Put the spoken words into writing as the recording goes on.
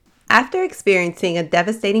After experiencing a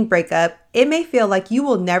devastating breakup, it may feel like you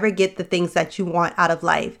will never get the things that you want out of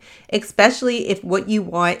life, especially if what you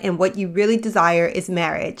want and what you really desire is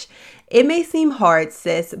marriage. It may seem hard,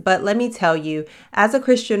 sis, but let me tell you, as a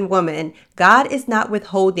Christian woman, God is not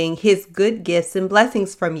withholding his good gifts and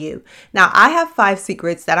blessings from you. Now, I have 5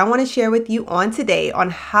 secrets that I want to share with you on today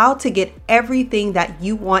on how to get everything that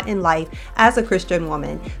you want in life as a Christian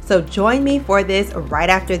woman. So join me for this right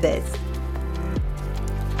after this.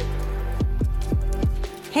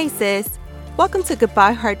 Hey sis, welcome to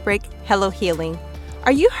Goodbye Heartbreak, Hello Healing.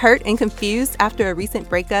 Are you hurt and confused after a recent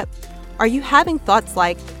breakup? Are you having thoughts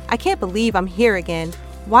like, I can't believe I'm here again.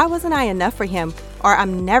 Why wasn't I enough for him? Or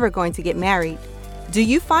I'm never going to get married? Do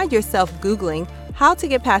you find yourself Googling how to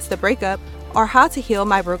get past the breakup or how to heal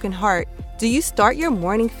my broken heart? Do you start your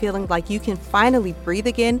morning feeling like you can finally breathe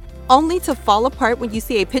again, only to fall apart when you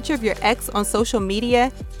see a picture of your ex on social media?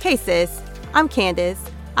 Hey sis, I'm Candace.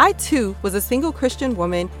 I too was a single Christian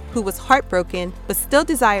woman who was heartbroken but still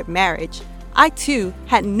desired marriage. I too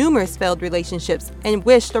had numerous failed relationships and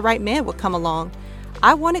wished the right man would come along.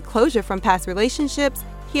 I wanted closure from past relationships,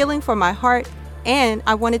 healing for my heart, and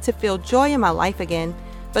I wanted to feel joy in my life again.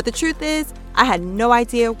 But the truth is, I had no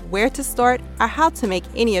idea where to start or how to make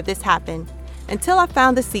any of this happen until I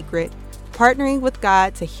found the secret, partnering with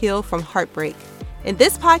God to heal from heartbreak. In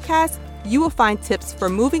this podcast, you will find tips for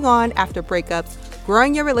moving on after breakups,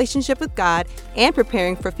 growing your relationship with God, and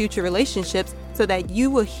preparing for future relationships so that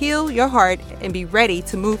you will heal your heart and be ready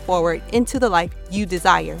to move forward into the life you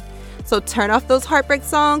desire. So turn off those heartbreak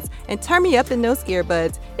songs and turn me up in those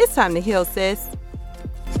earbuds. It's time to heal, sis.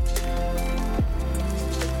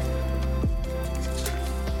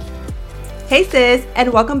 Hey sis,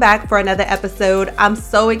 and welcome back for another episode. I'm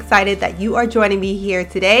so excited that you are joining me here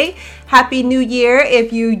today. Happy New Year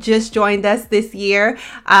if you just joined us this year.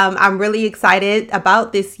 I'm really excited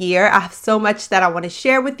about this year. I have so much that I want to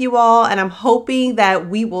share with you all, and I'm hoping that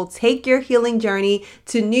we will take your healing journey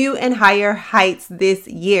to new and higher heights this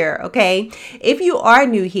year, okay? If you are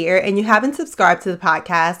new here and you haven't subscribed to the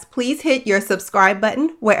podcast, please hit your subscribe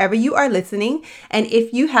button wherever you are listening. And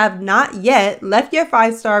if you have not yet left your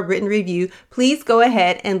 5-star written review, please go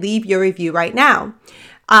ahead and leave your review right now.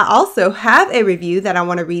 I also have a review that I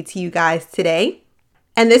want to read to you guys today.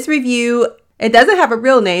 And this review, it doesn't have a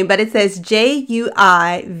real name, but it says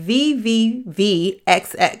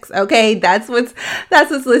JUIVVVXX. Okay, that's what's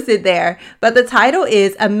listed there. But the title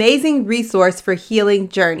is Amazing Resource for Healing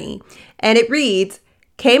Journey. And it reads,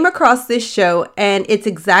 came across this show and it's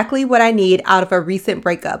exactly what I need out of a recent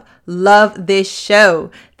breakup. Love this show.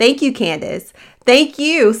 Thank you, Candace. Thank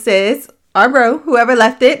you, sis. Or bro, whoever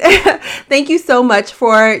left it. Thank you so much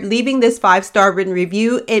for leaving this 5-star written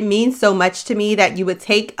review. It means so much to me that you would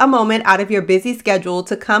take a moment out of your busy schedule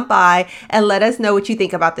to come by and let us know what you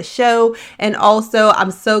think about the show. And also,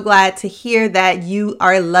 I'm so glad to hear that you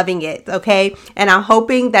are loving it, okay? And I'm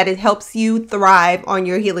hoping that it helps you thrive on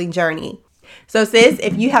your healing journey. So sis,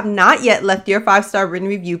 if you have not yet left your 5-star written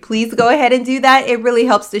review, please go ahead and do that. It really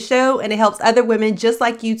helps the show and it helps other women just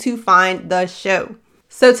like you to find the show.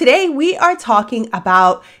 So today we are talking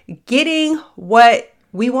about getting what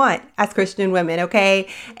we want as Christian women, okay?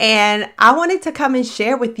 And I wanted to come and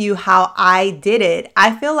share with you how I did it.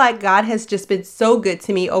 I feel like God has just been so good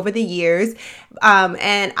to me over the years.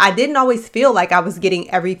 And I didn't always feel like I was getting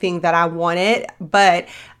everything that I wanted, but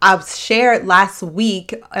I've shared last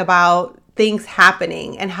week about things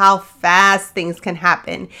happening and how fast things can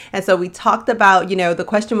happen. And so we talked about, the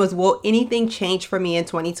question was, will anything change for me in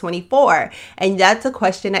 2024? And that's a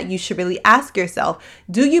question that you should really ask yourself.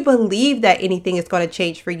 Do you believe that anything is going to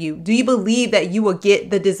change for you? Do you believe that you will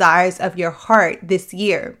get the desires of your heart this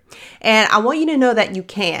year? And I want you to know that you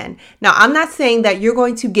can. Now, I'm not saying that you're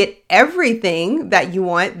going to get everything that you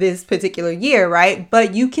want this particular year, right?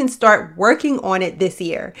 But you can start working on it this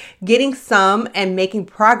year, getting some and making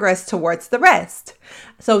progress towards the rest.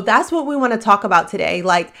 So that's what we want to talk about today.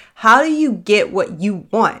 Like, how do you get what you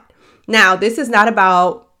want? Now, this is not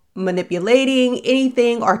about manipulating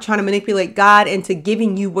anything or trying to manipulate God into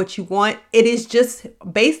giving you what you want. It is just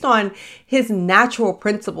based on his natural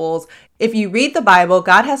principles. If you read the Bible,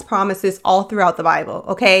 God has promises all throughout the Bible,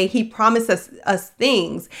 okay? He promises us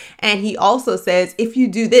things. And he also says, if you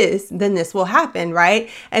do this, then this will happen,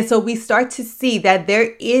 right? And so we start to see that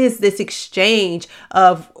there is this exchange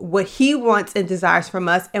of what he wants and desires from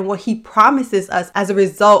us and what he promises us as a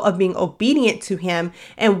result of being obedient to him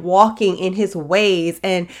and walking in his ways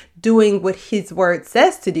and doing what his word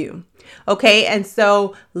says to do. Okay, and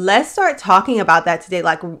so let's start talking about that today.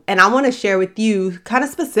 And I want to share with you kind of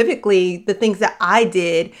specifically the things that I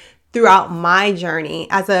did throughout my journey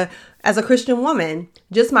as a as a Christian woman,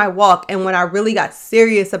 just my walk. And when I really got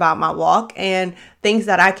serious about my walk and things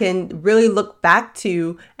that I can really look back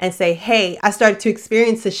to and say, hey, I started to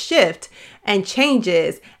experience a shift and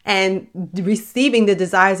changes and receiving the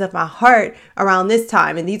desires of my heart around this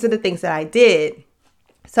time. And these are the things that I did.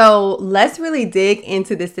 So let's really dig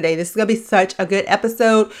into this today. This is going to be such a good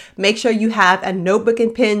episode. Make sure you have a notebook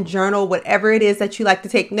and pen, journal, whatever it is that you like to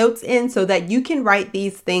take notes in so that you can write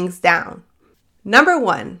these things down. Number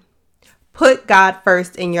 1, put God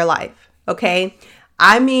first in your life, okay?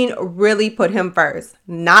 I mean, really put him first,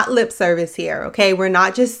 not lip service here, okay? We're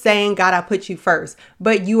not just saying, God, I put you first,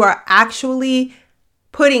 but you are actually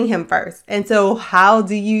putting him first. And so how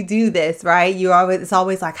do you do this, right? It's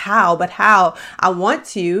always like, how? I want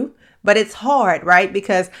to, but it's hard, right?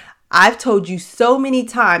 Because I've told you so many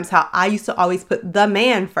times how I used to always put the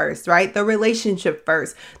man first, right? The relationship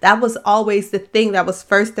first. That was always the thing that was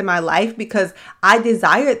first in my life because I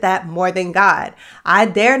desired that more than God. I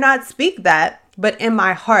dare not speak that. But in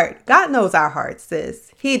my heart, God knows our hearts, sis.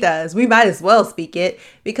 He does. We might as well speak it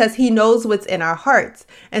because he knows what's in our hearts.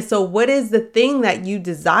 And so what is the thing that you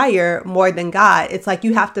desire more than God? It's like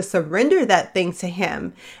you have to surrender that thing to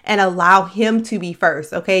him and allow him to be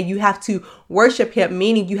first. Okay. You have to worship him,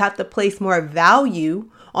 meaning you have to place more value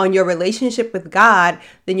on your relationship with God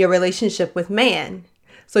than your relationship with man.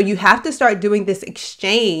 So you have to start doing this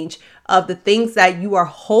exchange of the things that you are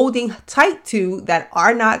holding tight to that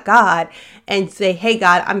are not God and say, hey,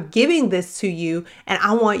 God, I'm giving this to you and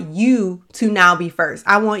I want you to now be first.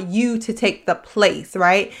 I want you to take the place,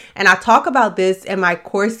 right? And I talk about this in my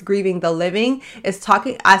course, Grieving the Living.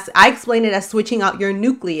 I explain it as switching out your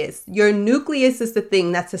nucleus. Your nucleus is the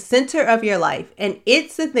thing that's the center of your life. And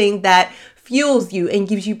it's the thing that fuels you and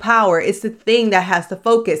gives you power. It's the thing that has the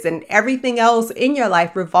focus, and everything else in your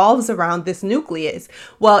life revolves around this nucleus.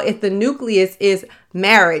 Well, if the nucleus is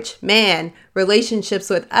marriage, man, relationships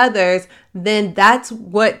with others, then that's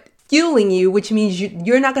what fueling you, which means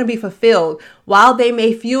you're not going to be fulfilled. While they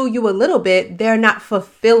may fuel you a little bit, they're not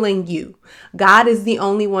fulfilling you. God is the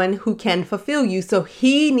only one who can fulfill you. So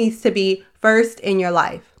he needs to be first in your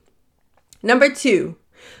life. Number 2,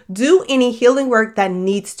 do any healing work that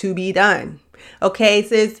needs to be done. Okay,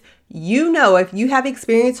 sis, if you have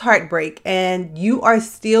experienced heartbreak and you are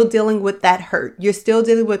still dealing with that hurt, you're still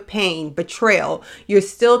dealing with pain, betrayal, you're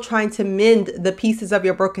still trying to mend the pieces of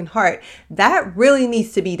your broken heart, that really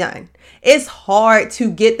needs to be done. It's hard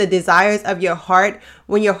to get the desires of your heart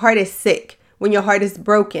when your heart is sick, when your heart is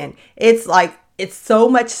broken. It's so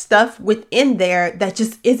much stuff within there that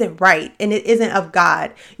just isn't right and it isn't of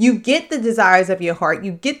God. You get the desires of your heart.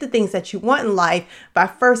 You get the things that you want in life by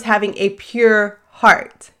first having a pure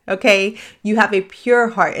heart. Okay, you have a pure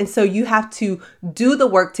heart. And so you have to do the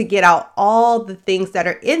work to get out all the things that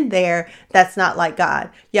are in there that's not like God.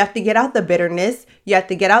 You have to get out the bitterness. You have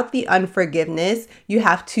to get out the unforgiveness. You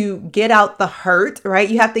have to get out the hurt, right?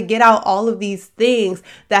 You have to get out all of these things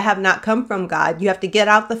that have not come from God. You have to get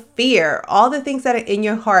out the fear, all the things that are in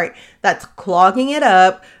your heart that's clogging it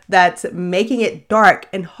up, that's making it dark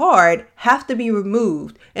and hard, have to be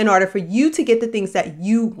removed in order for you to get the things that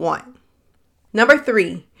you want. Number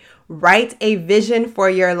 3, write a vision for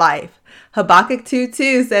your life. Habakkuk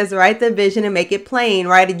 2:2 says, write the vision and make it plain,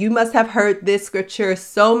 right? And you must have heard this scripture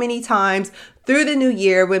so many times through the new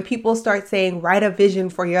year when people start saying, write a vision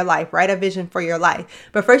for your life, write a vision for your life.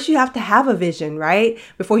 But first you have to have a vision, right?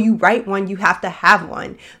 Before you write one, you have to have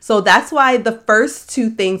one. So that's why the first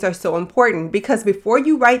 2 things are so important, because before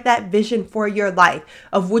you write that vision for your life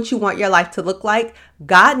of what you want your life to look like,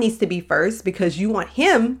 God needs to be first because you want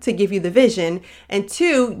him to give you the vision. And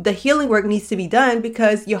 2, the healing work needs to be done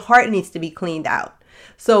because your heart needs to be cleaned out.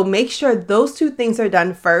 So make sure those 2 things are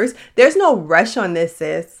done first. There's no rush on this,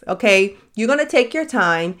 sis. Okay. You're going to take your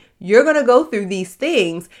time. You're going to go through these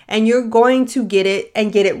things and you're going to get it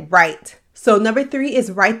and get it right. So number 3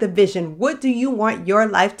 is write the vision. What do you want your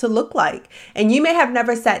life to look like? And you may have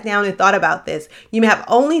never sat down and thought about this. You may have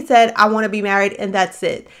only said, I want to be married and that's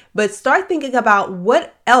it. But start thinking about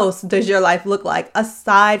what else does your life look like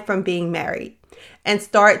aside from being married? And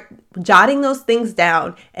start jotting those things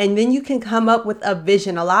down. And then you can come up with a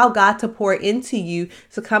vision. Allow God to pour into you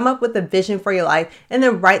to come up with a vision for your life and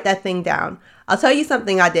then write that thing down. I'll tell you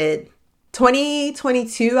something I did.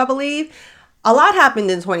 2022, I believe. A lot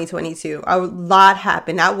happened in 2022. A lot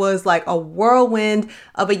happened. That was like a whirlwind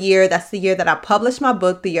of a year. That's the year that I published my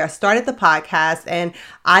book, the year I started the podcast, and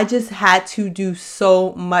I just had to do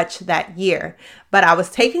so much that year. But I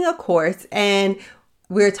was taking a course, and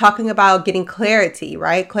we're talking about getting clarity,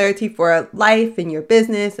 right? Clarity for life and your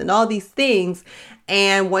business and all these things.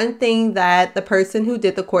 And one thing that the person who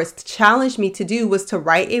did the course challenged me to do was to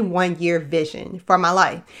write a 1-year vision for my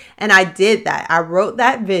life. And I did that. I wrote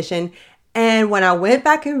that vision. And when I went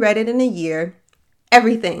back and read it in a year,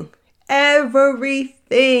 everything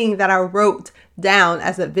that I wrote down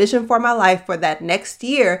as a vision for my life for that next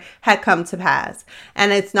year had come to pass.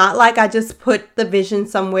 And it's not like I just put the vision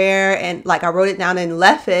somewhere and like I wrote it down and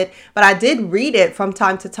left it, but I did read it from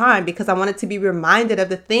time to time because I wanted to be reminded of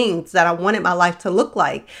the things that I wanted my life to look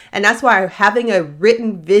like. And that's why having a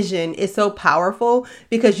written vision is so powerful,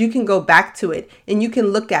 because you can go back to it and you can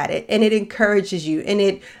look at it and it encourages you and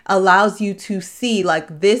it allows you to see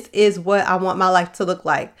like, this is what I want my life to look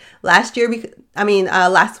like. Last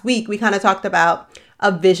week, we kind of talked about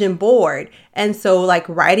a vision board. And so like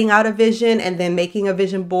writing out a vision and then making a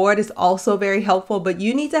vision board is also very helpful, but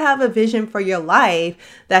you need to have a vision for your life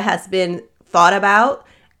that has been thought about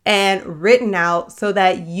and written out so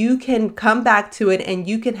that you can come back to it and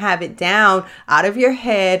you can have it down out of your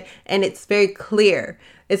head and it's very clear.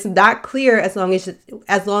 It's not clear as long as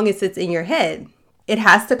it's in your head. It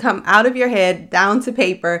has to come out of your head down to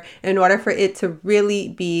paper in order for it to really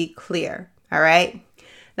be clear. All right.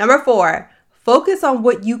 Number 4, focus on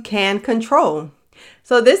what you can control.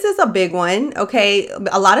 So this is a big one, okay?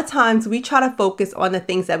 A lot of times we try to focus on the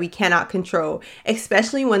things that we cannot control,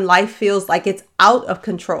 especially when life feels like it's out of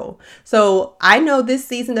control. So I know this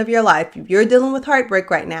season of your life, if you're dealing with heartbreak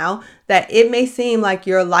right now, that it may seem like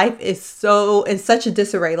your life is so in such a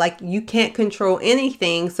disarray, like you can't control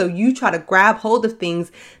anything. So you try to grab hold of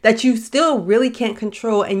things that you still really can't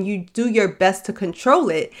control and you do your best to control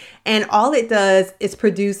it. And all it does is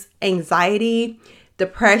produce anxiety,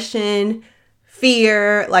 depression,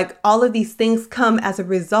 fear, like all of these things come as a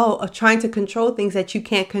result of trying to control things that you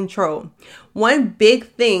can't control. One big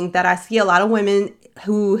thing that I see a lot of women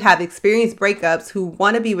who have experienced breakups who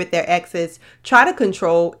want to be with their exes try to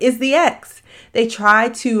control is the ex. They try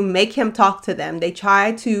to make him talk to them. They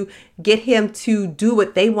try to get him to do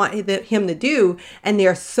what they want him to do. And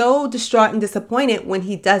they're so distraught and disappointed when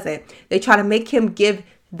he doesn't. They try to make him give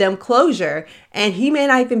them closure, and he may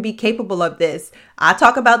not even be capable of this. I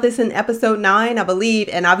talk about this in episode 9, I believe,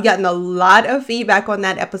 and I've gotten a lot of feedback on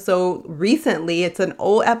that episode recently. It's an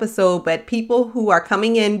old episode, but people who are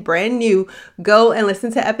coming in brand new go and listen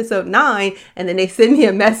to episode 9, and then they send me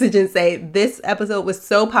a message and say, this episode was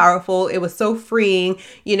so powerful. It was so freeing,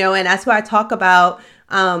 and that's why I talk about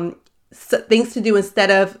things to do instead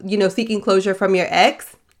of, seeking closure from your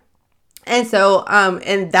ex. And so,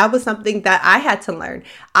 and that was something that I had to learn.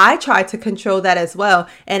 I tried to control that as well.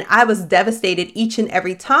 And I was devastated each and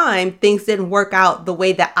every time things didn't work out the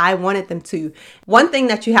way that I wanted them to. One thing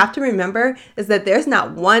that you have to remember is that there's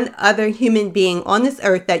not one other human being on this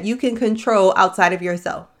earth that you can control outside of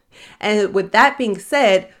yourself. And with that being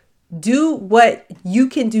said, do what you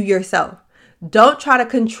can do yourself. Don't try to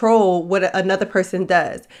control what another person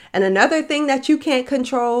does. And another thing that you can't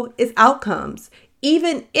control is outcomes.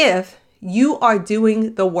 Even if you are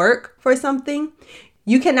doing the work for something,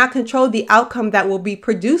 you cannot control the outcome that will be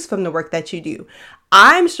produced from the work that you do.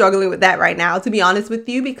 I'm struggling with that right now, to be honest with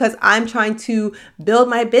you, because I'm trying to build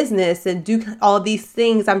my business and do all these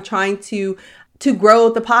things. I'm trying to grow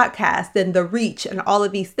the podcast and the reach and all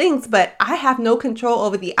of these things, but I have no control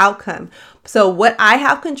over the outcome. So what I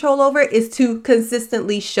have control over is to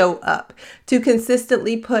consistently show up, to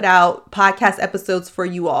consistently put out podcast episodes for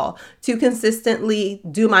you all, to consistently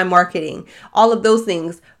do my marketing, all of those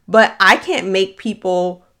things. But I can't make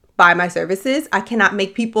people buy my services. I cannot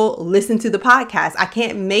make people listen to the podcast. I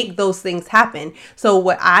can't make those things happen. So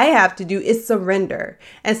what I have to do is surrender.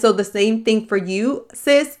 And so the same thing for you,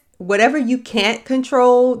 sis. Whatever you can't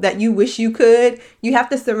control that you wish you could, you have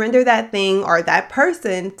to surrender that thing or that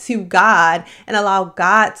person to God and allow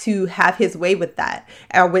God to have his way with that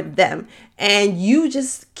or with them. And you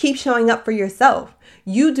just keep showing up for yourself.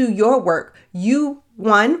 You do your work. You,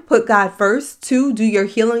 1, put God first. 2, do your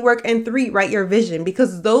healing work. And 3, write your vision,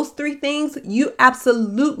 because those 3 things, you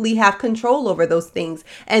absolutely have control over those things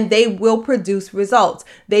and they will produce results.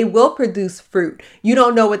 They will produce fruit. You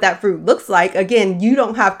don't know what that fruit looks like. Again, you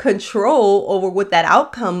don't have control over what that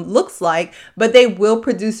outcome looks like, but they will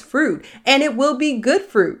produce fruit and it will be good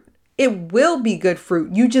fruit. It will be good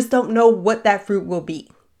fruit. You just don't know what that fruit will be.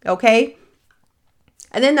 Okay.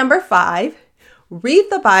 And then number 5, read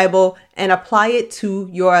the Bible and apply it to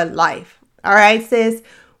your life. All right, sis.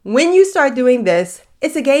 When you start doing this,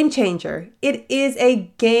 it's a game changer. It is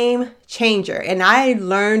a game changer. And I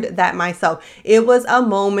learned that myself. It was a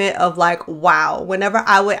moment of like, wow, whenever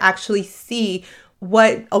I would actually see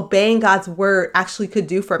what obeying God's word actually could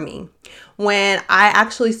do for me. When I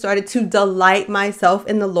actually started to delight myself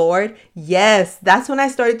in the Lord, yes, that's when I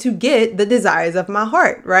started to get the desires of my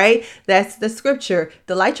heart, right? That's the scripture.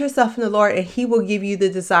 Delight yourself in the Lord and he will give you the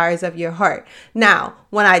desires of your heart. Now,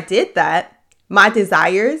 when I did that, my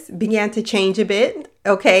desires began to change a bit,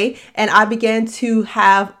 okay? And I began to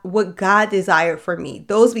have what God desired for me.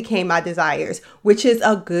 Those became my desires, which is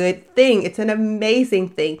a good thing. It's an amazing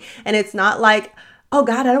thing. And it's not like, oh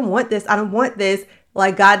God, I don't want this. I don't want this.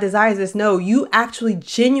 Like God desires this. No, you actually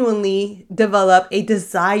genuinely develop a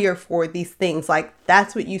desire for these things. Like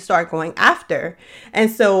that's what you start going after. And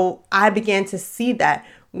so I began to see that.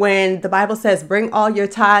 When the Bible says, bring all your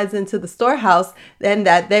tithes into the storehouse, then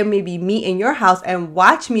that there may be meat in your house, and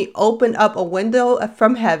watch me open up a window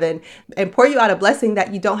from heaven and pour you out a blessing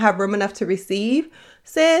that you don't have room enough to receive.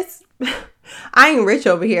 Sis, I ain't rich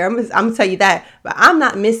over here. I'm gonna tell you that, but I'm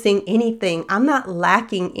not missing anything. I'm not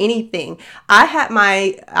lacking anything. I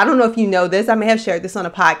don't know if you know this. I may have shared this on a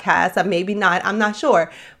podcast. Maybe not. I'm not sure.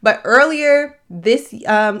 But earlier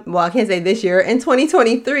I can't say this year, in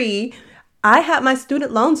 2023, I had my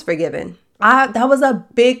student loans forgiven. That was a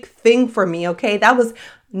big thing for me, okay? That was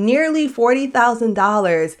nearly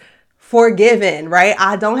 $40,000 forgiven, right?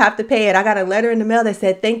 I don't have to pay it. I got a letter in the mail that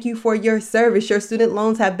said, thank you for your service. Your student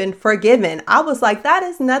loans have been forgiven. I was like, that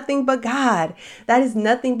is nothing but God. That is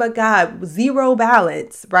nothing but God. Zero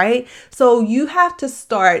balance, right? So you have to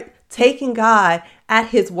start taking God at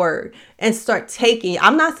his word and start taking,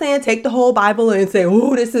 I'm not saying take the whole Bible and say,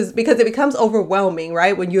 oh, this is, because it becomes overwhelming,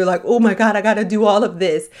 right? When you're like, oh my God, I got to do all of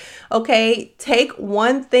this. Okay. Take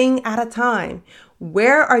one thing at a time.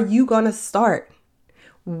 Where are you going to start?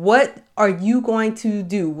 What are you going to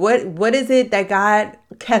do? What is it that God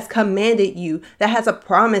has commanded you that has a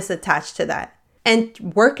promise attached to that? And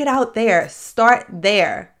work it out there. Start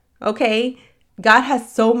there. Okay. God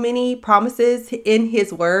has so many promises in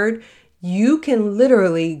his word. You can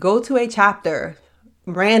literally go to a chapter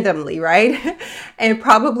randomly, right? And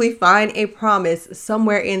probably find a promise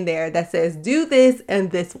somewhere in there that says, do this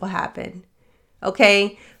and this will happen.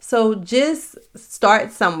 Okay. So just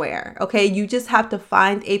start somewhere. Okay. You just have to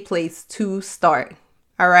find a place to start.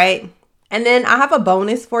 All right. And then I have a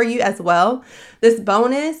bonus for you as well. This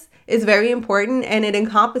bonus is very important and it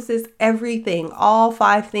encompasses everything, all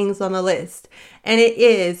 5 things on the list. And it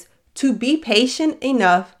is to be patient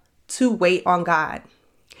enough to wait on God.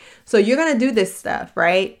 So you're going to do this stuff,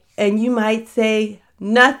 right? And you might say,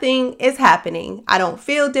 nothing is happening. I don't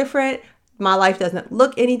feel different. My life doesn't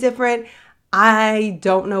look any different. I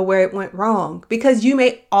don't know where it went wrong, because you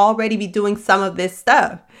may already be doing some of this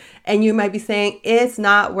stuff and you might be saying it's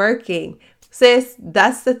not working. Sis,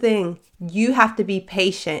 that's the thing. You have to be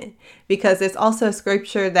patient, because there's also a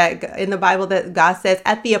scripture that in the Bible that God says,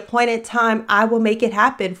 at the appointed time, I will make it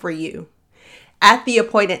happen for you. At the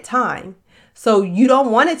appointed time. So you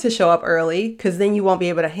don't want it to show up early, because then you won't be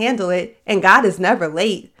able to handle it. And God is never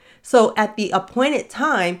late. So at the appointed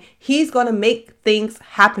time, he's going to make things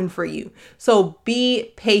happen for you. So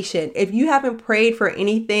be patient. If you haven't prayed for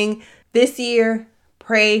anything this year,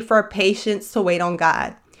 pray for patience to wait on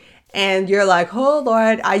God. And you're like, oh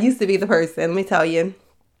Lord, I used to be the person. Let me tell you,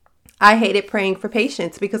 I hated praying for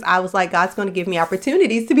patience, because I was like, God's going to give me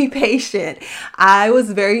opportunities to be patient. I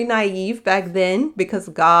was very naive back then, because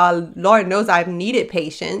God, Lord knows I've needed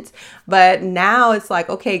patience. But now it's like,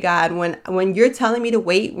 okay, God, when you're telling me to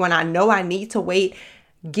wait, when I know I need to wait,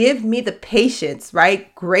 give me the patience,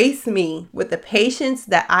 right? Grace me with the patience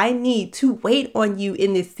that I need to wait on you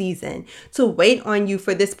in this season, to wait on you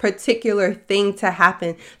for this particular thing to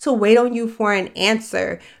happen, to wait on you for an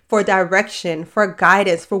answer, for direction, for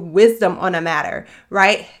guidance, for wisdom on a matter,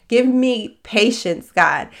 right? Give me patience,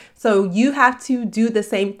 God. So you have to do the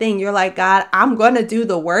same thing. You're like, God, I'm going to do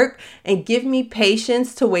the work, and give me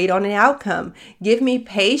patience to wait on an outcome. Give me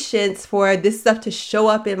patience for this stuff to show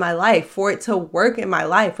up in my life, for it to work in my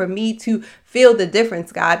life, for me to feel the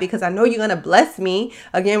difference, God, because I know you're going to bless me.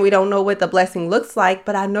 Again, we don't know what the blessing looks like,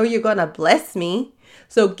 but I know you're going to bless me.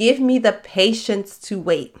 So give me the patience to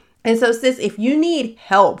wait. And so, sis, if you need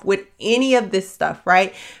help with any of this stuff,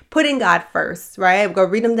 right? Putting God first, right? I'm going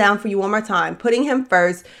to read them down for you one more time. Putting him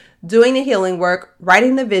first, doing the healing work,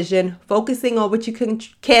 writing the vision, focusing on what you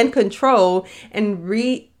can control, and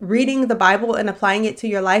reading the Bible and applying it to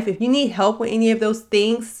your life. If you need help with any of those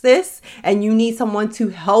things, sis, and you need someone to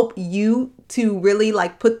help you to really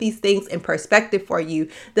like put these things in perspective for you,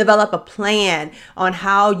 develop a plan on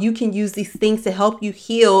how you can use these things to help you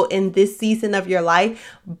heal in this season of your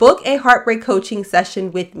life, book a heartbreak coaching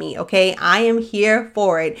session with me. Okay. I am here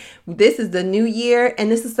for it. This is the new year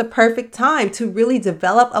and this is the perfect time to really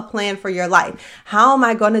develop a plan for your life. How am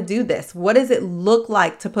I going to do this? What does it look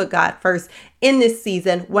like to put God first in this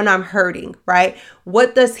season when I'm hurting, right?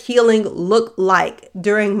 What does healing look like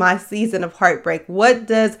during my season of heartbreak? What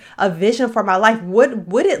does a vision for my life, what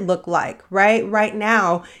would it look like, right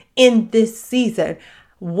now in this season?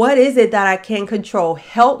 What is it that I can control?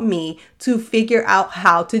 Help me to figure out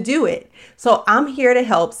how to do it. So I'm here to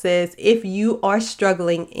help, sis. If you are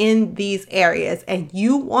struggling in these areas and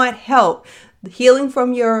you want help healing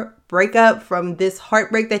from your breakup, from this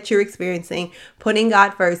heartbreak that you're experiencing, putting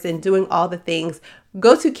God first and doing all the things,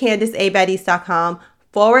 go to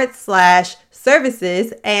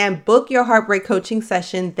CandiceABaddies.com/services and book your heartbreak coaching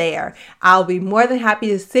session there. I'll be more than happy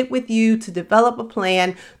to sit with you, to develop a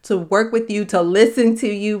plan, to work with you, to listen to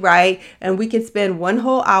you, right? And we can spend one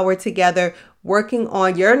whole hour together working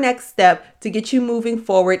on your next step to get you moving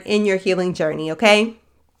forward in your healing journey, okay?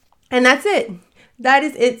 And that's it. That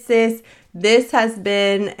is it, sis. This has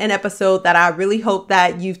been an episode that I really hope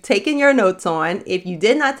that you've taken your notes on. If you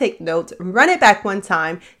did not take notes, run it back one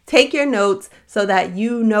time. Take your notes so that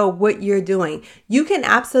you know what you're doing. You can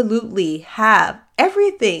absolutely have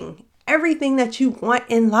everything that you want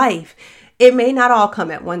in life. It may not all come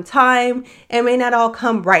at one time. It may not all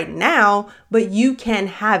come right now, but you can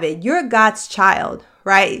have it. You're God's child.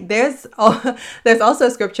 Right? There's also a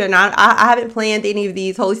scripture. Now, I haven't planned any of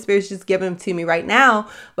these. Holy Spirit's just giving them to me right now.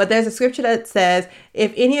 But there's a scripture that says,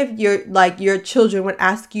 if any of your children would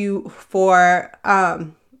ask you for,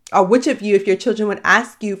 or which of you, if your children would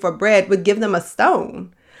ask you for bread, would give them a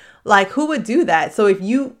stone. Like, who would do that? So if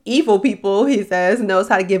you evil people, he says, knows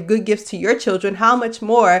how to give good gifts to your children, how much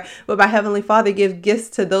more would my Heavenly Father give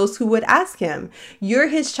gifts to those who would ask him? You're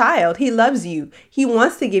his child. He loves you. He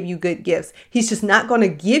wants to give you good gifts. He's just not going to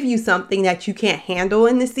give you something that you can't handle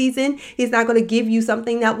in this season. He's not going to give you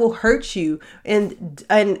something that will hurt you and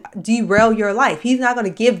derail your life. He's not going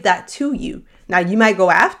to give that to you. Now, you might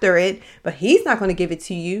go after it, but he's not going to give it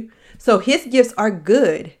to you. So his gifts are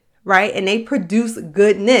good. Right? And they produce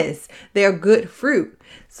goodness. They're good fruit.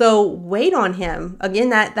 So wait on him.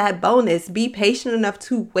 Again, that bonus, be patient enough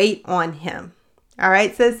to wait on him. All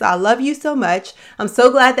right, sis, I love you so much. I'm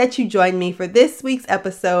so glad that you joined me for this week's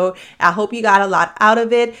episode. I hope you got a lot out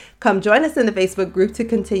of it. Come join us in the Facebook group to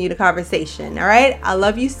continue the conversation. All right. I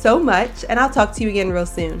love you so much and I'll talk to you again real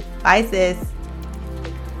soon. Bye, sis.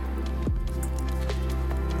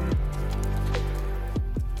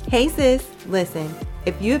 Hey, sis, listen.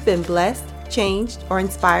 If you have been blessed, changed, or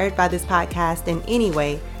inspired by this podcast in any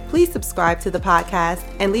way, please subscribe to the podcast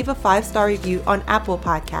and leave a 5-star review on Apple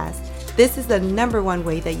Podcasts. This is the #1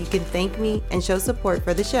 way that you can thank me and show support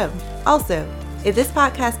for the show. Also, if this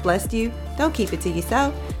podcast blessed you, don't keep it to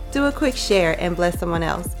yourself. Do a quick share and bless someone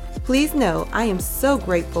else. Please know I am so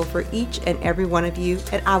grateful for each and every one of you,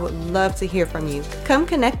 and I would love to hear from you. Come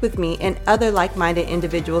connect with me and other like-minded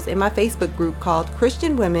individuals in my Facebook group called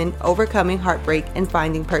Christian Women Overcoming Heartbreak and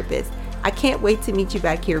Finding Purpose. I can't wait to meet you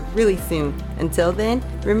back here really soon. Until then,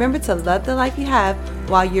 remember to love the life you have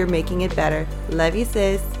while you're making it better. Love you,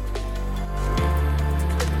 sis.